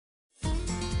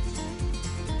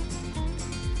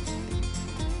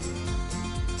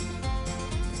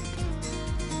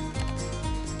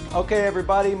Okay,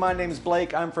 everybody, my name is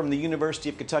Blake. I'm from the University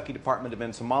of Kentucky Department of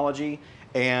Entomology,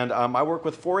 and I work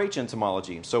with 4-H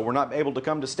entomology. So we're not able to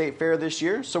come to State Fair this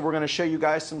year, so we're going to show you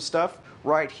guys some stuff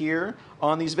right here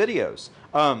on these videos.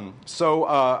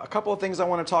 A couple of things I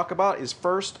want to talk about is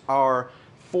first our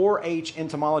 4-H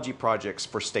entomology projects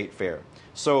for State Fair.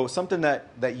 So something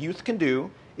that youth can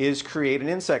do is create an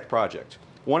insect project.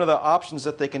 One of the options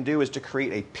that they can do is to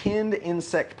create a pinned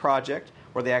insect project,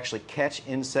 where they actually catch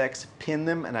insects, pin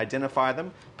them, and identify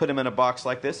them, put them in a box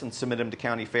like this, and submit them to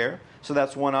county fair. So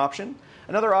that's one option.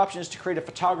 Another option is to create a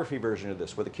photography version of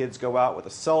this, where the kids go out with a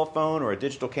cell phone or a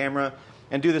digital camera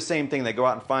and do the same thing. They go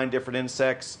out and find different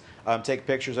insects, take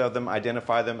pictures of them,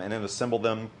 identify them, and then assemble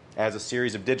them as a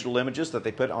series of digital images that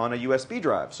they put on a USB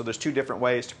drive. So there's two different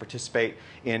ways to participate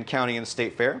in county and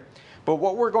state fair. But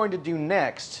what we're going to do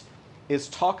next is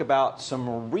talk about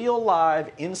some real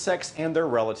live insects and their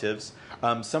relatives.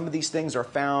 Some of these things are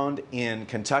found in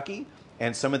Kentucky,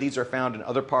 and some of these are found in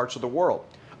other parts of the world.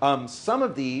 Some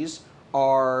of these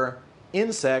are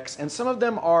insects, and some of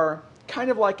them are kind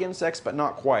of like insects, but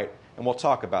not quite, and we'll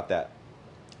talk about that.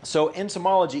 So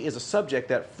entomology is a subject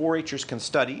that 4-Hers can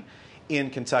study in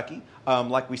Kentucky.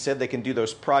 Like we said, they can do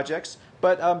those projects,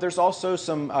 but there's also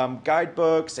some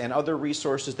guidebooks and other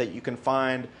resources that you can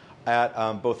find at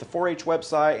both the 4-H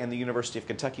website and the University of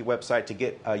Kentucky website to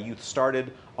get youth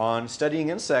started on studying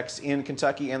insects in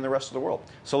Kentucky and the rest of the world.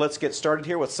 So let's get started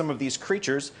here with some of these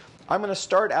creatures. I'm going to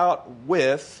start out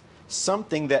with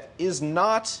something that is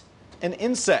not an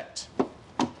insect.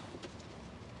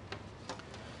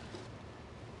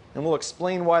 And we'll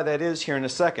explain why that is here in a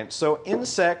second. So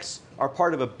insects are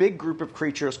part of a big group of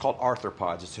creatures called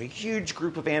arthropods. It's a huge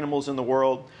group of animals in the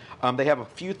world. They have a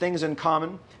few things in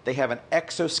common. They have an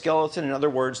exoskeleton. In other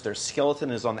words, their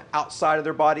skeleton is on the outside of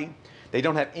their body. They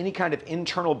don't have any kind of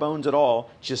internal bones at all,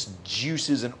 just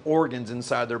juices and organs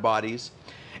inside their bodies.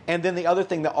 And then the other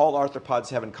thing that all arthropods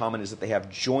have in common is that they have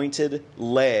jointed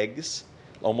legs,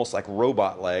 almost like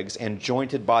robot legs, and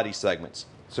jointed body segments.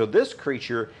 So this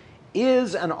creature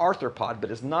is an arthropod, but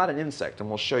is not an insect, and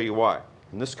we'll show you why.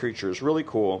 And this creature is really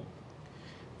cool.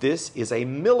 This is a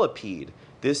millipede.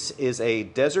 This is a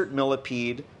desert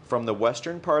millipede from the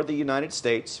western part of the United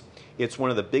States. It's one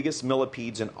of the biggest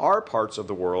millipedes in our parts of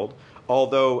the world,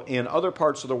 although in other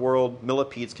parts of the world,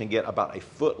 millipedes can get about a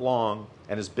foot long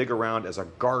and as big around as a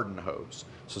garden hose.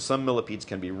 So some millipedes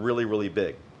can be really, really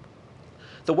big.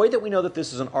 The way that we know that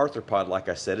this is an arthropod, like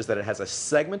I said, is that it has a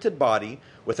segmented body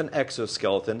with an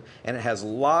exoskeleton, and it has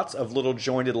lots of little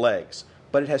jointed legs.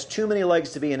 But it has too many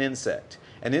legs to be an insect.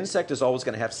 An insect is always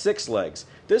going to have 6 legs.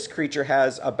 This creature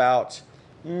has about,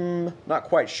 not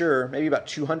quite sure, maybe about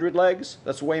 200 legs.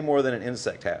 That's way more than an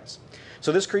insect has.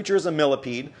 So this creature is a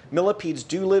millipede. Millipedes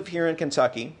do live here in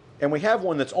Kentucky, and we have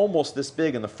one that's almost this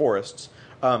big in the forests.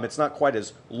 It's not quite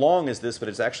as long as this, but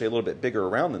it's actually a little bit bigger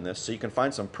around than this. So you can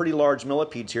find some pretty large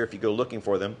millipedes here if you go looking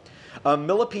for them.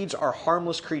 Millipedes are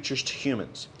harmless creatures to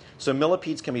humans. So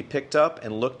millipedes can be picked up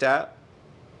and looked at.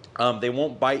 They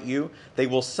won't bite you. They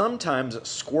will sometimes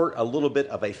squirt a little bit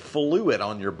of a fluid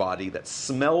on your body that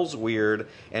smells weird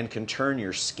and can turn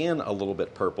your skin a little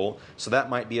bit purple. So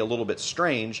that might be a little bit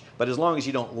strange, but as long as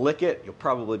you don't lick it, you'll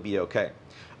probably be okay.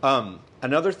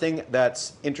 Another thing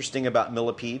that's interesting about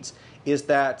millipedes is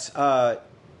that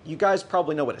you guys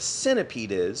probably know what a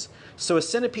centipede is. So a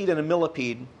centipede and a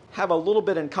millipede have a little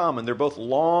bit in common. They're both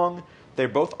long, they're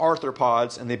both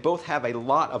arthropods, and they both have a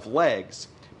lot of legs.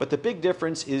 But the big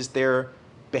difference is their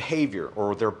behavior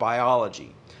or their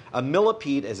biology. A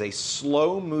millipede is a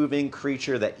slow-moving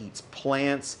creature that eats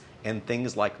plants and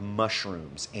things like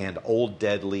mushrooms and old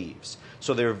dead leaves.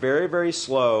 So they're very, very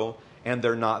slow, and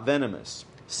they're not venomous.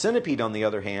 Centipede, on the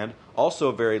other hand,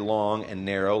 also very long and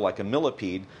narrow like a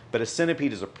millipede, but a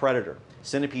centipede is a predator.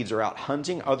 Centipedes are out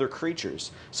hunting other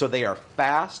creatures, so they are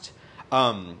fast.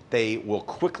 They will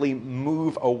quickly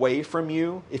move away from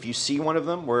you if you see one of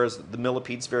them, whereas the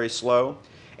millipede's very slow.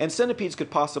 And centipedes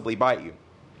could possibly bite you.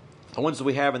 The ones that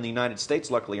we have in the United States,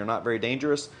 luckily, are not very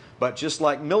dangerous. But just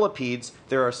like millipedes,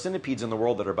 there are centipedes in the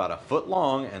world that are about a foot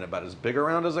long and about as big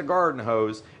around as a garden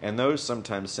hose, and those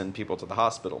sometimes send people to the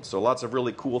hospital. So lots of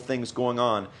really cool things going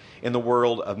on in the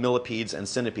world of millipedes and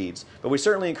centipedes. But we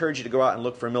certainly encourage you to go out and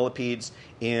look for millipedes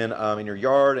in your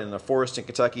yard and in the forest in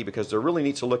Kentucky, because they're really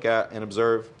neat to look at and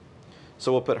observe.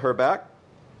 So we'll put her back,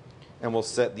 and we'll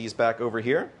set these back over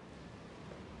here.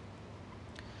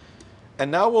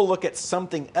 And now we'll look at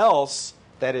something else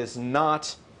that is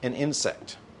not an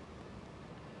insect.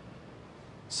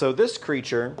 So this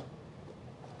creature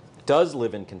does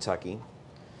live in Kentucky.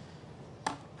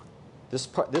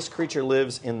 This creature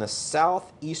lives in the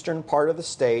southeastern part of the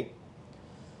state.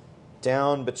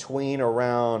 down between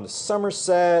around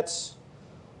Somerset,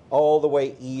 all the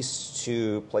way east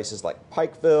to places like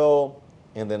Pikeville,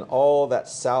 and then all that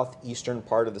southeastern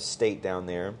part of the state down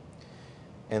there.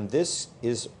 And this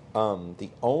is the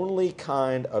only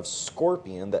kind of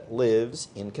scorpion that lives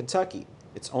in Kentucky.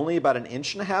 It's only about 1.5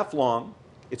 inches long.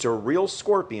 It's a real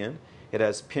scorpion. It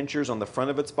has pincers on the front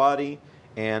of its body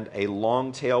and a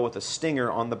long tail with a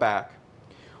stinger on the back.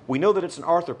 We know that it's an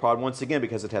arthropod once again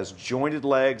because it has jointed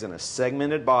legs and a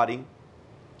segmented body,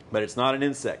 but it's not an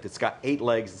insect. It's got 8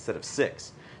 legs instead of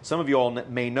 6. Some of you all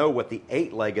may know what the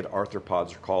 8-legged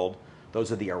arthropods are called.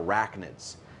 Those are the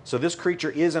arachnids. So this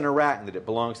creature is an arachnid. It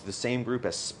belongs to the same group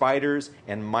as spiders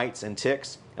and mites and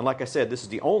ticks. And like I said, this is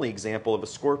the only example of a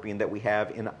scorpion that we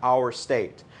have in our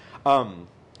state.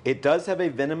 It does have a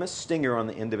venomous stinger on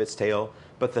the end of its tail,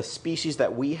 but the species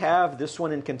that we have, this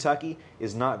one in Kentucky,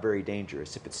 is not very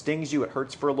dangerous. If it stings you, it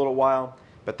hurts for a little while,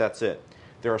 but that's it.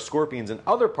 There are scorpions in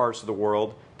other parts of the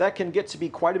world that can get to be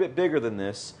quite a bit bigger than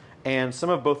this, and some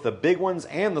of both the big ones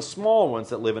and the small ones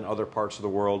that live in other parts of the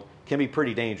world can be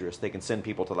pretty dangerous. They can send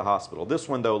people to the hospital. This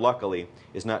one, though, luckily,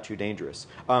 is not too dangerous.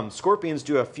 Scorpions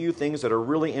do a few things that are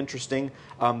really interesting.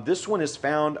 This one is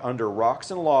found under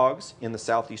rocks and logs in the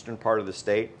southeastern part of the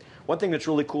state. One thing that's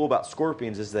really cool about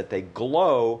scorpions is that they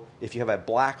glow if you have a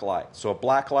black light. So a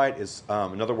black light is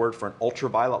another word for an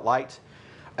ultraviolet light,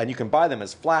 and you can buy them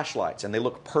as flashlights, and they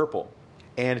look purple.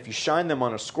 And if you shine them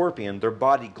on a scorpion, their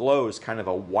body glows kind of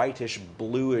a whitish,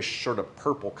 bluish, sort of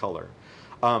purple color.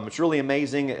 It's really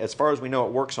amazing. As far as we know,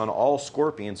 it works on all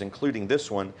scorpions, including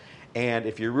this one. And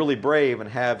if you're really brave and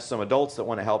have some adults that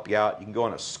want to help you out, you can go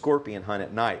on a scorpion hunt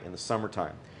at night in the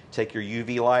summertime. Take your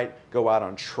UV light, go out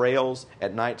on trails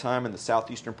at nighttime in the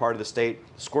southeastern part of the state.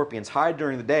 Scorpions hide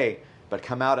during the day, but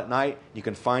come out at night, you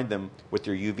can find them with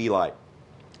your UV light.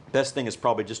 Best thing is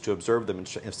probably just to observe them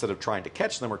instead of trying to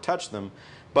catch them or touch them.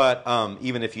 But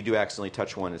even if you do accidentally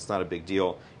touch one, it's not a big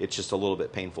deal. It's just a little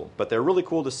bit painful. But they're really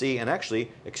cool to see and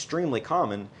actually extremely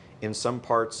common in some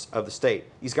parts of the state.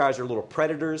 These guys are little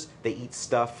predators. They eat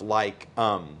stuff like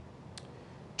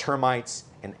termites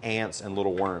and ants and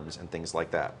little worms and things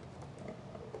like that.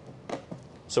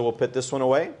 So we'll put this one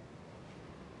away.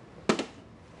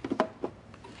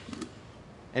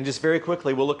 And just very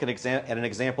quickly, we'll look at an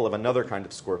example of another kind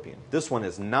of scorpion. This one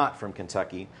is not from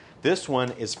Kentucky. This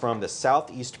one is from the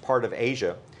southeast part of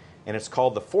Asia, and it's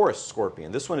called the forest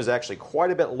scorpion. This one is actually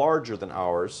quite a bit larger than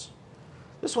ours.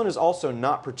 This one is also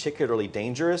not particularly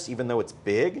dangerous, even though it's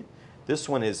big. This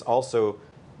one is also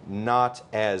not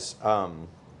as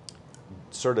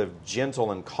sort of gentle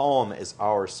and calm as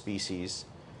our species.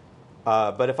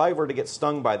 But if I were to get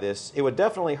stung by this, it would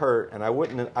definitely hurt, and I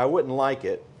wouldn't like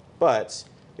it, but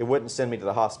it wouldn't send me to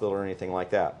the hospital or anything like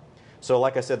that. So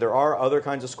like I said, there are other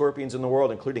kinds of scorpions in the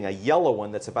world, including a yellow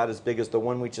one that's about as big as the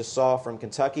one we just saw from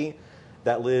Kentucky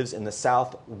that lives in the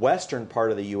southwestern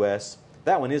part of the U.S.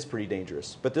 That one is pretty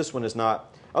dangerous, but this one is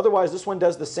not. Otherwise, this one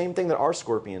does the same thing that our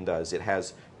scorpion does. It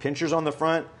has pincers on the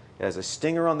front, it has a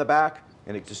stinger on the back,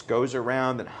 and it just goes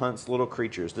around and hunts little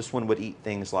creatures. This one would eat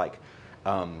things like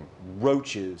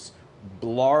roaches,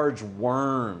 large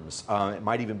worms. It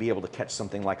might even be able to catch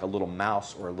something like a little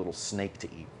mouse or a little snake to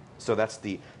eat. So that's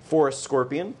the forest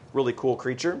scorpion, really cool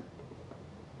creature.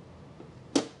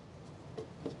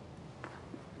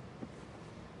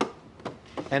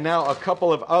 And now a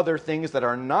couple of other things that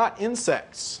are not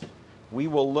insects. We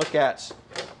will look at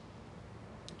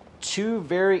 2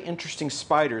 very interesting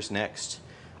spiders next.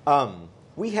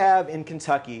 We have in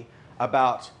Kentucky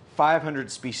about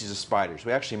 500 species of spiders.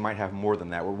 We actually might have more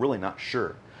than that. We're really not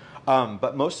sure.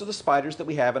 But most of the spiders that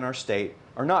we have in our state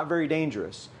are not very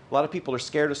dangerous. A lot of people are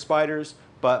scared of spiders,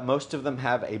 but most of them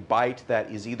have a bite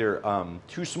that is either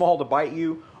too small to bite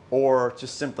you or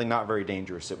just simply not very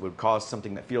dangerous. It would cause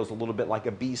something that feels a little bit like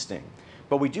a bee sting.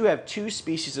 But we do have 2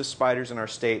 species of spiders in our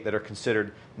state that are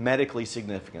considered medically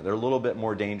significant. They're a little bit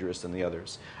more dangerous than the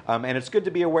others. And it's good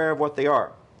to be aware of what they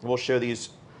are. We'll show these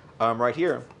right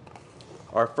here.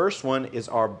 Our first one is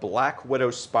our black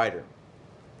widow spider.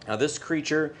 Now this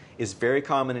creature is very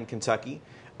common in Kentucky.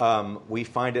 We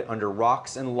find it under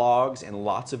rocks and logs and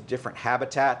lots of different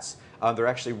habitats. They're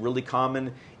actually really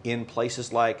common in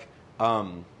places like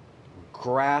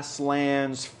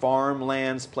grasslands,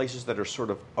 farmlands, places that are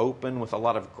sort of open with a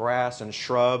lot of grass and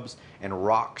shrubs and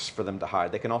rocks for them to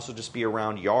hide. They can also just be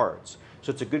around yards.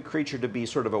 So it's a good creature to be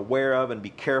sort of aware of and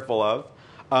be careful of.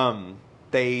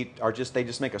 They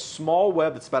just make a small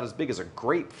web that's about as big as a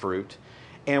grapefruit,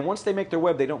 and once they make their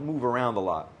web, they don't move around a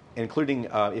lot. including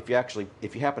if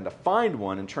you happen to find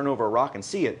one and turn over a rock and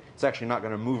see it, it's actually not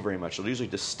going to move very much. It'll usually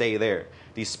just stay there.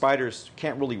 These spiders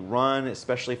can't really run,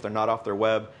 especially if they're not off their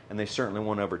web, and they certainly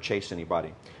won't ever chase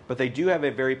anybody. But they do have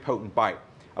a very potent bite.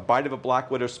 A bite of a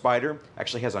black widow spider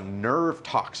actually has a nerve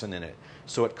toxin in it,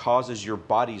 so it causes your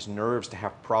body's nerves to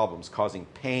have problems, causing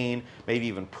pain, maybe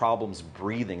even problems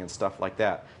breathing and stuff like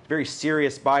that. It's a very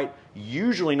serious bite,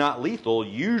 usually not lethal,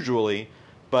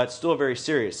 but still very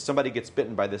serious. If somebody gets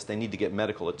bitten by this, they need to get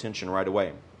medical attention right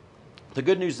away. The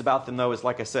good news about them, though, is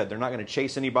like I said, they're not going to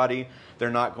chase anybody. They're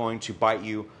not going to bite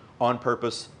you on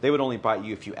purpose. They would only bite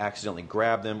you if you accidentally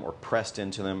grabbed them or pressed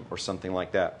into them or something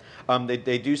like that.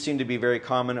 They do seem to be very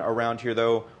common around here,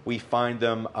 though. We find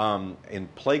them in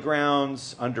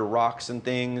playgrounds, under rocks and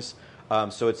things.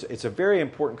 So it's a very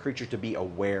important creature to be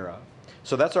aware of.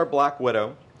 So that's our black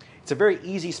widow. It's a very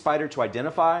easy spider to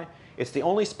identify. It's the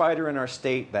only spider in our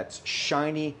state that's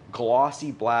shiny, glossy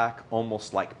black,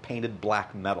 almost like painted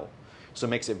black metal. So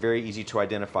it makes it very easy to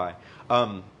identify.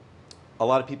 A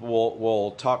lot of people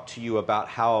will talk to you about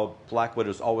how black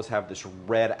widows always have this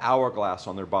red hourglass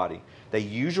on their body. They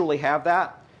usually have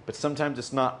that, but sometimes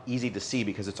it's not easy to see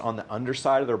because it's on the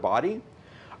underside of their body.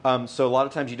 So a lot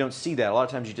of times you don't see that. A lot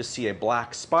of times you just see a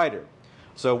black spider.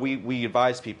 So we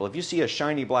advise people, if you see a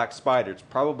shiny black spider, it's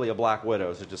probably a black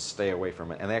widow, so just stay away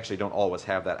from it. And they actually don't always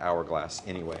have that hourglass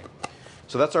anyway.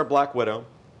 So that's our black widow.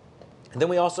 And then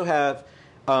we also have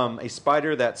a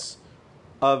spider that's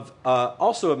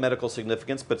also of medical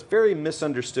significance, but it's very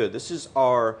misunderstood. This is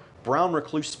our brown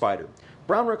recluse spider.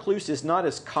 Brown recluse is not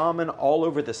as common all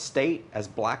over the state as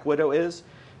black widow is.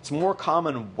 It's more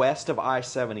common west of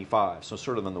I-75, so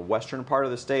sort of in the western part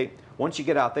of the state. Once you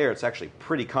get out there, it's actually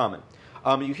pretty common.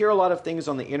 You hear a lot of things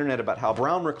on the internet about how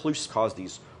brown recluse cause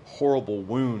these horrible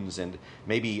wounds and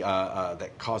maybe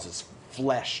that causes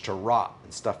flesh to rot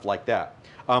and stuff like that.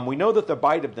 We know that the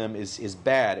bite of them is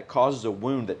bad. It causes a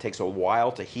wound that takes a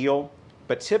while to heal,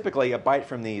 but typically a bite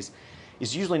from these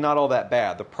is usually not all that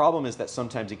bad. The problem is that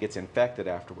sometimes it gets infected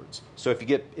afterwards. So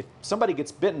if somebody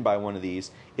gets bitten by one of these,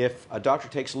 if a doctor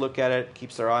takes a look at it,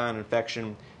 keeps their eye on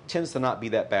infection, it tends to not be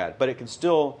that bad, but it can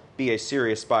still be a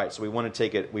serious bite. So we want to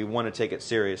take it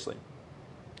seriously.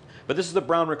 But this is the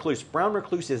brown recluse. Brown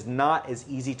recluse is not as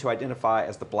easy to identify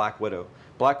as the black widow.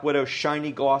 Black widow,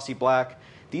 shiny, glossy black.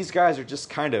 These guys are just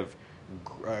kind of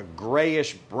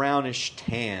grayish, brownish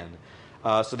tan.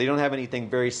 So they don't have anything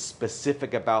very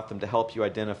specific about them to help you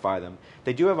identify them.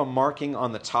 They do have a marking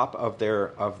on the top of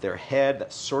their head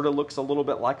that sort of looks a little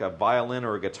bit like a violin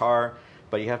or a guitar,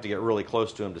 but you have to get really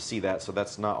close to them to see that, so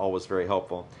that's not always very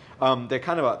helpful. They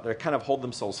kind of hold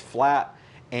themselves flat,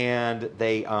 and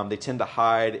they tend to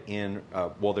hide in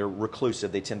they're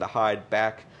reclusive. They tend to hide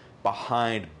back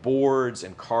behind boards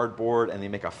and cardboard, and they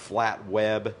make a flat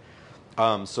web.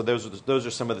 So those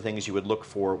are some of the things you would look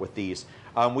for with these.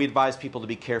 We advise people to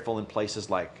be careful in places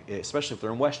like, especially if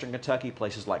they're in western Kentucky,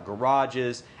 places like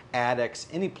garages, attics,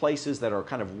 any places that are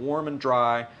kind of warm and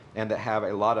dry and that have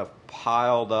a lot of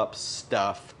piled up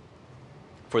stuff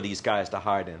for these guys to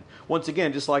hide in. Once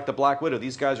again, just like the black widow,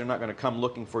 these guys are not going to come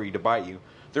looking for you to bite you.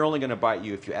 They're only going to bite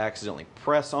you if you accidentally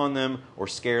press on them or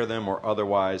scare them or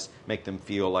otherwise make them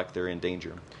feel like they're in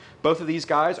danger. Both of these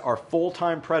guys are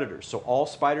full-time predators. So all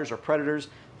spiders are predators.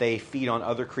 They feed on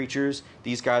other creatures.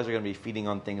 These guys are going to be feeding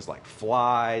on things like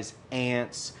flies,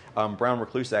 ants. Brown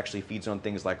recluse actually feeds on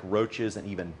things like roaches and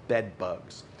even bed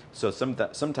bugs. So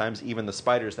sometimes even the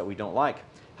spiders that we don't like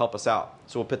help us out.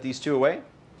 So we'll put these two away.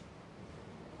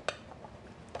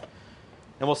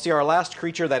 And we'll see our last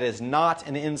creature that is not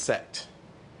an insect.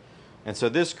 And so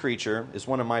this creature is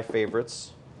one of my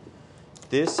favorites.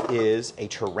 This is a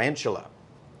tarantula.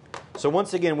 So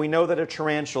once again, we know that a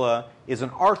tarantula is an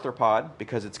arthropod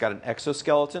because it's got an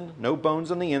exoskeleton, no bones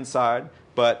on the inside,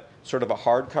 but sort of a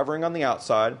hard covering on the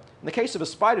outside. In the case of a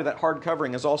spider, that hard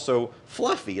covering is also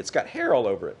fluffy. It's got hair all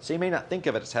over it. So you may not think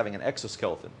of it as having an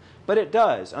exoskeleton, but it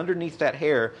does. Underneath that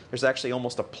hair, there's actually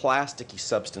almost a plasticky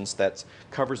substance that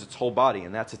covers its whole body,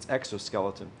 and that's its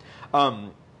exoskeleton.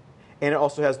 And it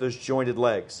also has those jointed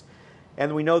legs.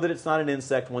 And we know that it's not an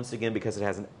insect, once again, because it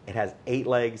has 8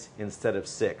 legs instead of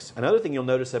 6. Another thing you'll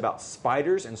notice about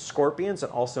spiders and scorpions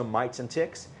and also mites and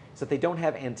ticks is that they don't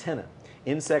have antennae.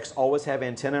 Insects always have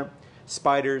antennae.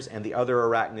 Spiders and the other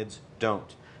arachnids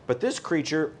don't. But this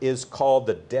creature is called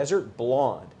the desert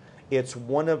blonde. It's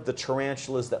one of the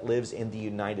tarantulas that lives in the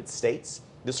United States.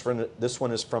 This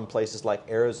one is from places like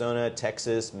Arizona,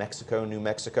 Texas, Mexico, New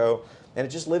Mexico. And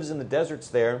it just lives in the deserts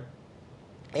there.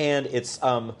 And it's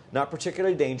not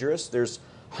particularly dangerous. There's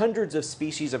hundreds of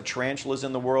species of tarantulas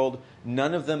in the world.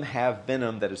 None of them have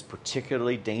venom that is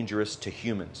particularly dangerous to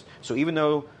humans. So even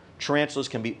though Tarantulas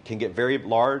can get very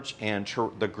large, and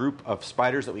the group of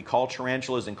spiders that we call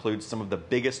tarantulas includes some of the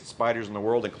biggest spiders in the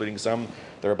world, including some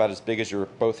that are about as big as your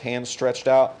both hands stretched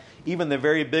out. Even the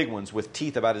very big ones with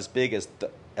teeth about as big as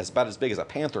a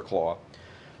panther claw.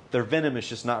 Their venom is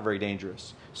just not very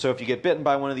dangerous. So if you get bitten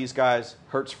by one of these guys,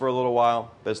 hurts for a little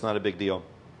while, but it's not a big deal.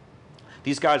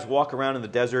 These guys walk around in the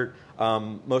desert,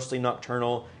 mostly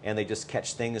nocturnal, and they just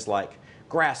catch things like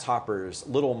grasshoppers,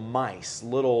 little mice,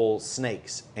 little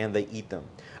snakes, and they eat them.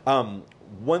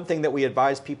 One thing that we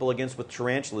advise people against with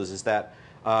tarantulas is that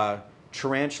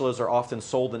tarantulas are often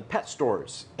sold in pet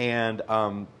stores. And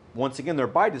once again, their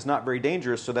bite is not very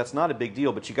dangerous, so that's not a big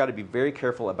deal, but you got to be very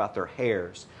careful about their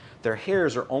hairs. Their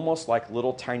hairs are almost like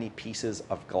little tiny pieces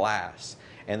of glass,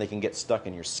 and they can get stuck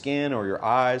in your skin or your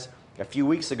eyes. A few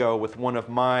weeks ago, with one of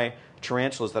my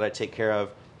tarantulas that I take care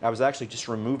of, I was actually just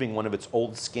removing one of its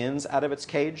old skins out of its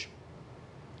cage,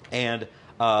 and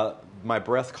my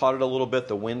breath caught it a little bit,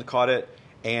 the wind caught it,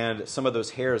 and some of those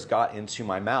hairs got into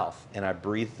my mouth, and I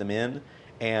breathed them in,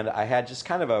 and I had just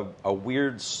kind of a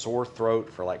weird sore throat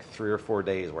for like 3 or 4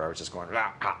 days where I was just going,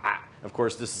 ah, ah, ah. Of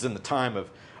course, this is in the time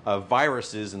of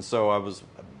viruses, and so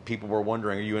people were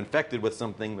wondering, are you infected with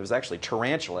something? It was actually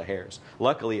tarantula hairs.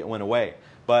 Luckily, it went away.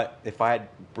 But if I had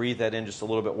breathed that in just a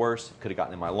little bit worse, it could have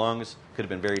gotten in my lungs, could have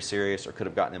been very serious, or could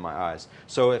have gotten in my eyes.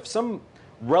 So if some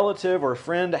relative or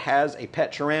friend has a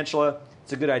pet tarantula,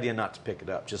 it's a good idea not to pick it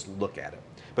up. Just look at it.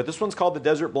 But this one's called the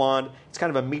desert blonde. It's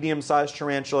kind of a medium-sized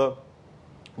tarantula,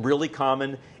 really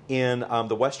common in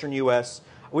the western U.S.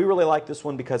 We really like this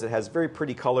one because it has very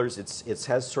pretty colors. It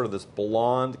has sort of this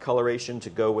blonde coloration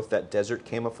to go with that desert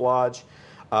camouflage.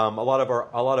 A lot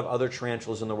of other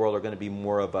tarantulas in the world are going to be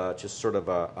more of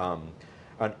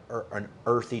an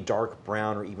earthy dark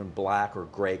brown or even black or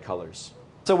gray colors.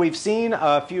 So we've seen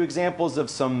a few examples of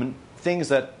some things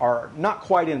that are not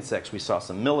quite insects. We saw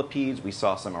some millipedes, we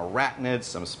saw some arachnids,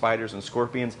 some spiders and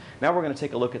scorpions. Now we're going to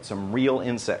take a look at some real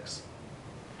insects.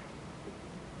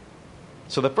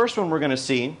 So the first one we're going to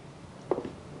see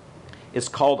is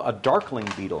called a darkling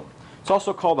beetle. It's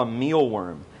also called a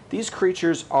mealworm. These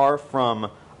creatures are from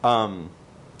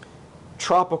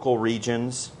tropical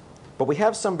regions, but we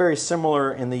have some very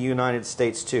similar in the United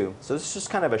States too. So this is just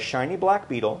kind of a shiny black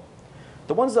beetle.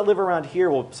 The ones that live around here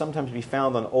will sometimes be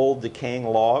found on old decaying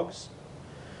logs.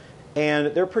 And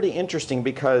they're pretty interesting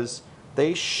because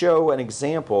they show an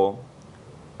example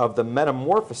of the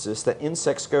metamorphosis that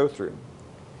insects go through.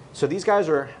 So these guys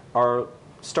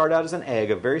start out as an egg,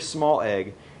 a very small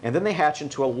egg, and then they hatch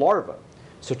into a larva.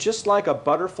 So just like a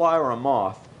butterfly or a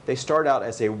moth, they start out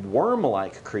as a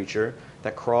worm-like creature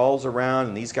that crawls around,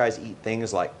 and these guys eat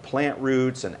things like plant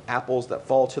roots and apples that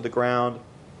fall to the ground.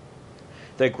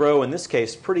 They grow, in this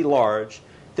case, pretty large.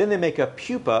 Then they make a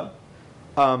pupa,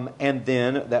 and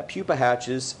then that pupa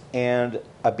hatches and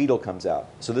a beetle comes out.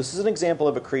 So this is an example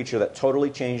of a creature that totally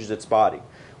changes its body.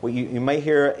 What you may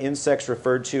hear insects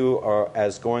referred to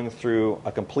as going through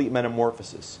a complete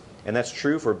metamorphosis. And that's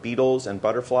true for beetles and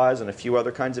butterflies and a few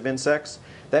other kinds of insects.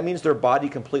 That means their body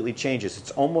completely changes.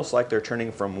 It's almost like they're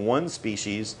turning from one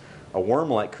species, a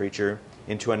worm-like creature,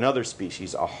 into another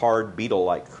species, a hard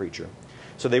beetle-like creature.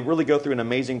 So they really go through an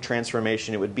amazing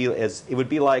transformation. It would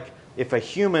be like if a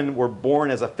human were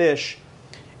born as a fish,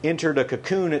 entered a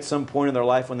cocoon at some point in their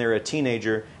life when they were a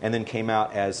teenager, and then came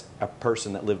out as a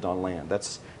person that lived on land.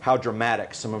 That's how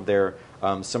dramatic some of their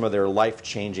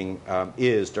life-changing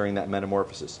is during that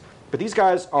metamorphosis. But these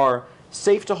guys are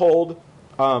safe to hold.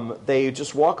 They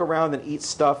just walk around and eat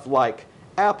stuff like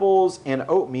apples and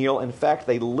oatmeal. In fact,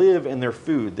 they live in their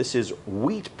food. This is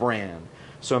wheat bran.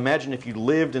 So imagine if you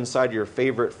lived inside your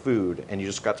favorite food and you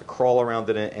just got to crawl around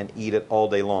in it and eat it all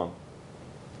day long.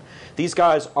 These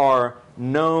guys are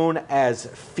known as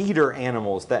feeder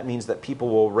animals. That means that people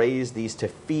will raise these to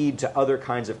feed to other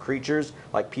kinds of creatures,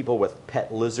 like people with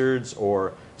pet lizards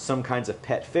or some kinds of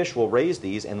pet fish will raise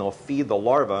these, and they'll feed the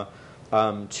larva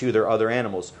to their other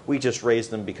animals. We just raise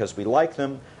them because we like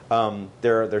them.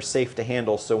 They're safe to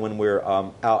handle, so when we're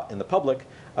out in the public,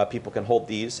 people can hold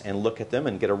these and look at them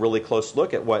and get a really close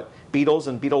look at what beetles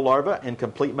and beetle larvae and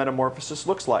complete metamorphosis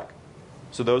looks like.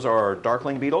 So those are our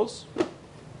darkling beetles.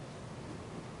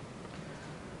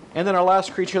 And then our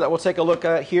last creature that we'll take a look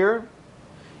at here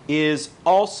is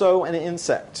also an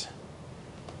insect.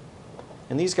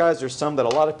 And these guys are some that a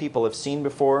lot of people have seen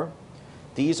before.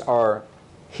 These are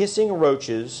hissing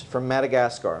roaches from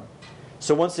Madagascar.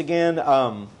 So once again,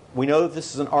 we know that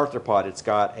this is an arthropod. It's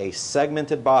got a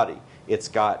segmented body. It's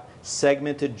got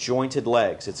segmented jointed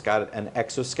legs. It's got an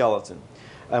exoskeleton.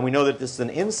 And we know that this is an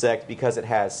insect because it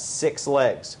has 6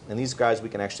 legs. And these guys we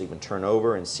can actually even turn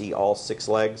over and see all 6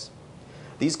 legs.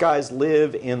 These guys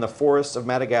live in the forests of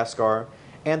Madagascar,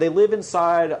 and they live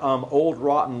inside old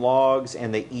rotten logs,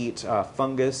 and they eat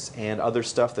fungus and other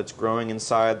stuff that's growing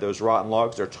inside those rotten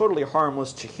logs. They're totally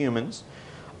harmless to humans,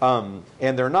 and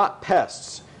they're not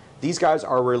pests. These guys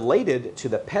are related to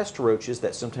the pest roaches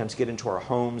that sometimes get into our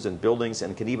homes and buildings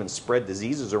and can even spread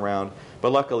diseases around,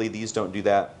 but luckily these don't do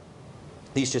that.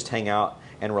 These just hang out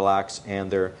and relax, and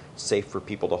they're safe for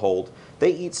people to hold. They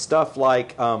eat stuff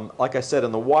like I said,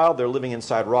 in the wild they're living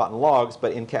inside rotten logs,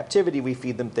 but in captivity we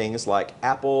feed them things like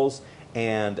apples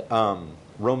and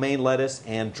romaine lettuce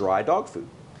and dry dog food.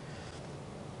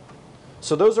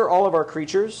 So those are all of our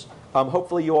creatures.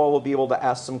 Hopefully you all will be able to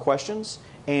ask some questions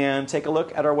and take a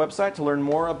look at our website to learn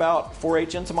more about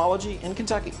 4-H entomology in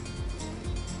Kentucky.